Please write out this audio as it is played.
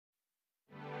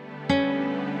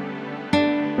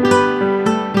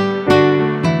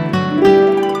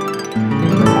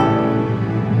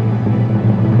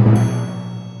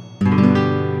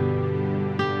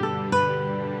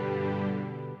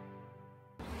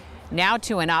Now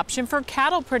to an option for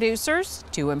cattle producers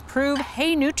to improve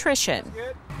hay nutrition.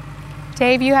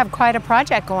 Dave, you have quite a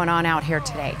project going on out here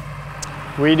today.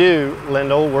 We do,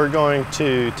 Lyndall. We're going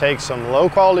to take some low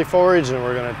quality forage and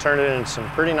we're going to turn it into some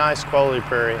pretty nice quality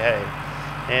prairie hay.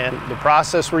 And the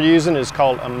process we're using is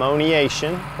called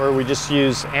ammoniation, where we just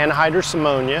use anhydrous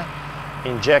ammonia,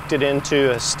 inject it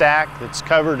into a stack that's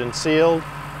covered and sealed,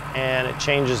 and it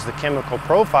changes the chemical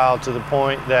profile to the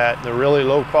point that the really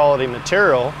low quality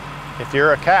material, if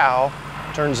you're a cow,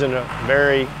 turns into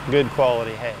very good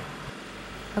quality hay.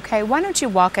 Okay, why don't you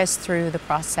walk us through the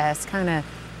process, kind of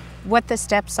what the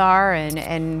steps are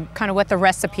and kind of what the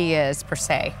recipe is per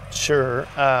se. Sure.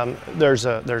 There's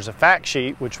a fact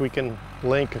sheet, which we can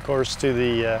link, of course, to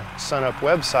the SunUp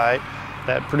website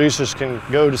that producers can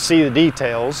go to see the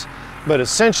details. But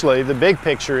essentially, the big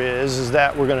picture is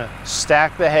that we're going to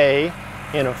stack the hay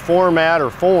in a format or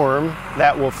form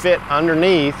that will fit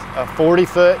underneath a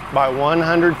 40-foot by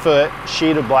 100-foot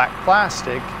sheet of black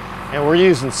plastic. And we're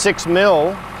using 6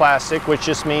 mil plastic, which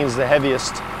just means the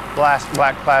heaviest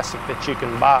black plastic that you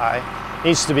can buy. It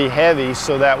needs to be heavy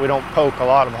so that we don't poke a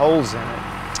lot of holes in it.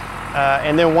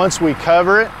 And then once we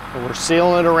cover it, we're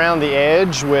sealing it around the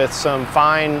edge with some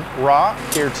fine rock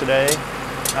here today.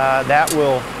 That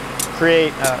will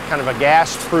create kind of a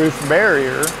gas-proof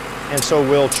barrier, and so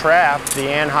we'll trap the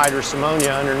anhydrous ammonia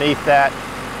underneath that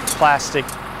plastic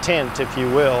tent, if you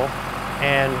will.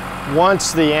 And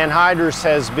once the anhydrous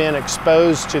has been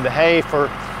exposed to the hay for,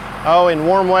 in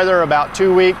warm weather about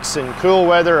 2 weeks and cool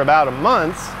weather about a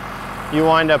month, you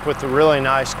wind up with a really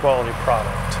nice quality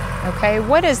product. Okay,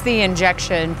 what is the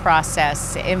injection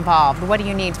process involved? What do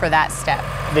you need for that step?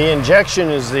 The injection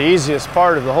is the easiest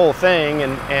part of the whole thing,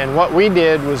 and what we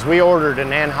did was we ordered an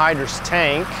anhydrous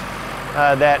tank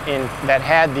that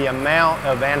had the amount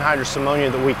of anhydrous ammonia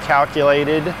that we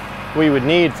calculated we would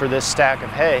need for this stack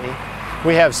of hay.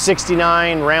 We have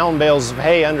 69 round bales of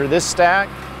hay under this stack,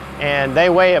 and they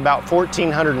weigh about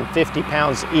 1,450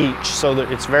 pounds each, so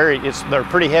that they're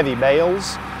pretty heavy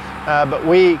bales. But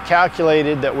we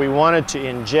calculated that we wanted to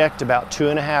inject about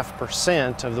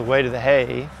 2.5% of the weight of the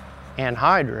hay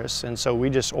anhydrous, and so we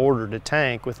just ordered a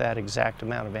tank with that exact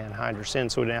amount of anhydrous in,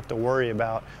 so we didn't have to worry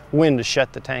about when to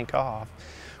shut the tank off.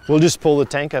 We'll just pull the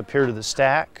tank up here to the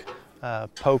stack,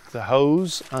 poke the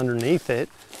hose underneath it,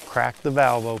 crack the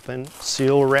valve open,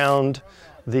 seal around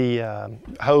the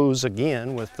hose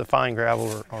again with the fine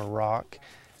gravel or rock,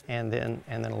 and then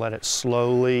let it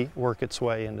slowly work its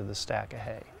way into the stack of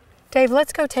hay. Dave,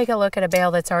 let's go take a look at a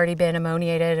bale that's already been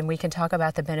ammoniated, and we can talk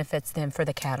about the benefits then for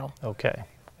the cattle. Okay.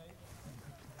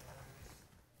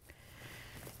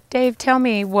 Dave, tell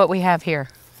me what we have here.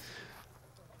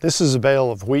 This is a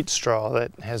bale of wheat straw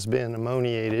that has been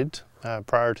ammoniated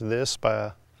prior to this by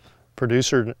a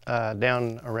producer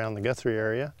down around the Guthrie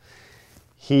area.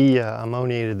 He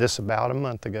ammoniated this about a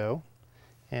month ago,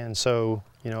 and so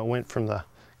it went from the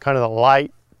kind of the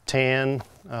light tan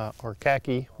or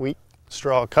khaki wheat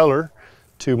straw color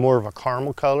to more of a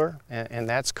caramel color, and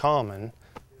that's common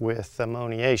with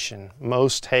ammoniation.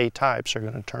 Most hay types are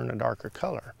going to turn a darker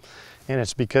color, and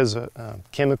it's because a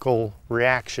chemical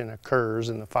reaction occurs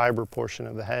in the fiber portion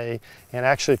of the hay, and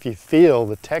actually if you feel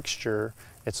the texture,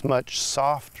 it's much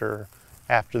softer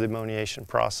after the ammoniation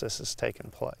process has taken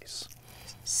place.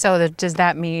 So does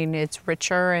that mean it's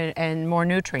richer and more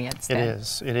nutrients then?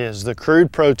 It is. The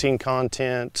crude protein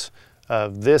content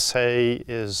of this hay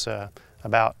is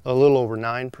about a little over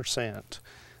 9%.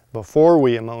 Before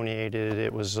we ammoniated it,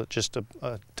 it was just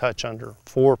a touch under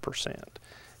 4%.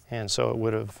 And so it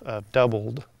would have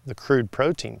doubled the crude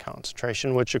protein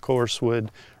concentration, which of course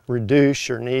would reduce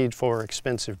your need for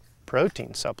expensive protein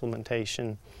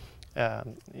supplementation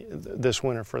this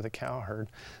winter for the cow herd.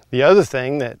 The other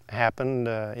thing that happened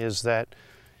is that,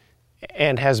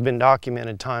 and has been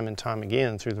documented time and time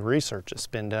again through the research that's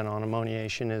been done on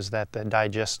ammoniation, is that the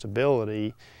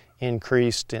digestibility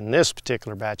increased in this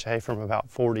particular batch of hay from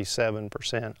about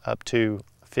 47% up to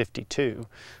 52%,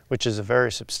 which is a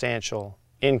very substantial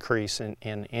increase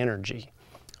in energy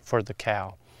for the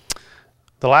cow.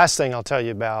 The last thing I'll tell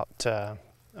you about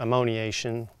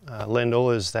ammoniation,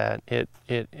 Lyndall, is that it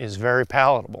is very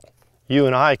palatable. You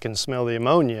and I can smell the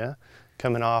ammonia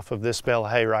coming off of this bale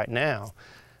of hay right now.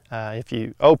 If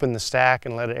you open the stack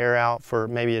and let it air out for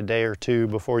maybe a day or two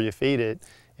before you feed it,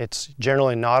 it's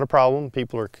generally not a problem.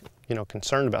 People are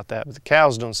concerned about that, but the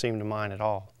cows don't seem to mind at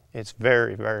all. It's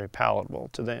very, very palatable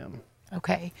to them.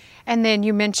 Okay, and then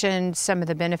you mentioned some of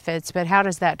the benefits, but how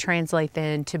does that translate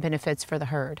then to benefits for the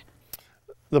herd?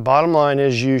 The bottom line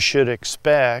is you should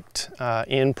expect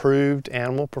improved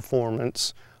animal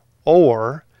performance,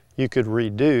 or you could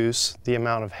reduce the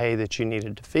amount of hay that you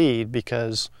needed to feed,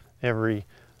 because every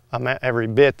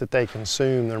bit that they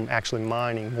consume, they're actually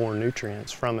mining more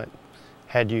nutrients from it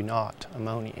had you not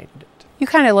ammoniated it. You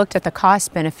kind of looked at the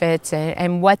cost benefits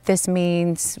and what this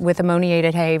means with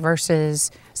ammoniated hay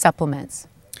versus supplements.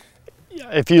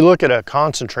 If you look at a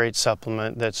concentrate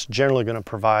supplement that's generally going to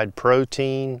provide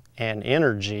protein and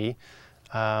energy,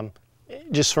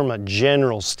 just from a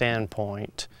general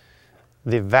standpoint,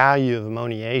 the value of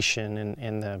ammoniation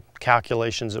in the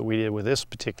calculations that we did with this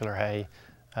particular hay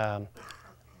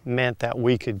meant that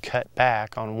we could cut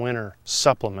back on winter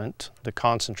supplement, the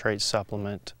concentrate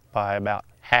supplement, by about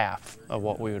half of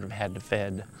what we would have had to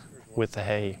fed with the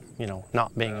hay,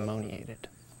 not being ammoniated.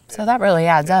 So that really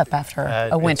adds up after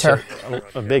a winter.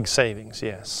 It's a big savings,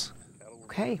 yes.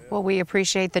 Okay, well, we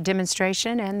appreciate the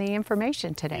demonstration and the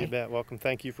information today. You bet. Welcome.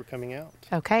 Thank you for coming out.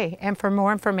 Okay, and for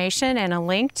more information and a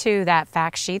link to that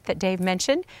fact sheet that Dave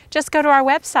mentioned, just go to our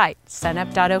website,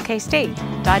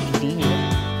 sunup.okstate.edu.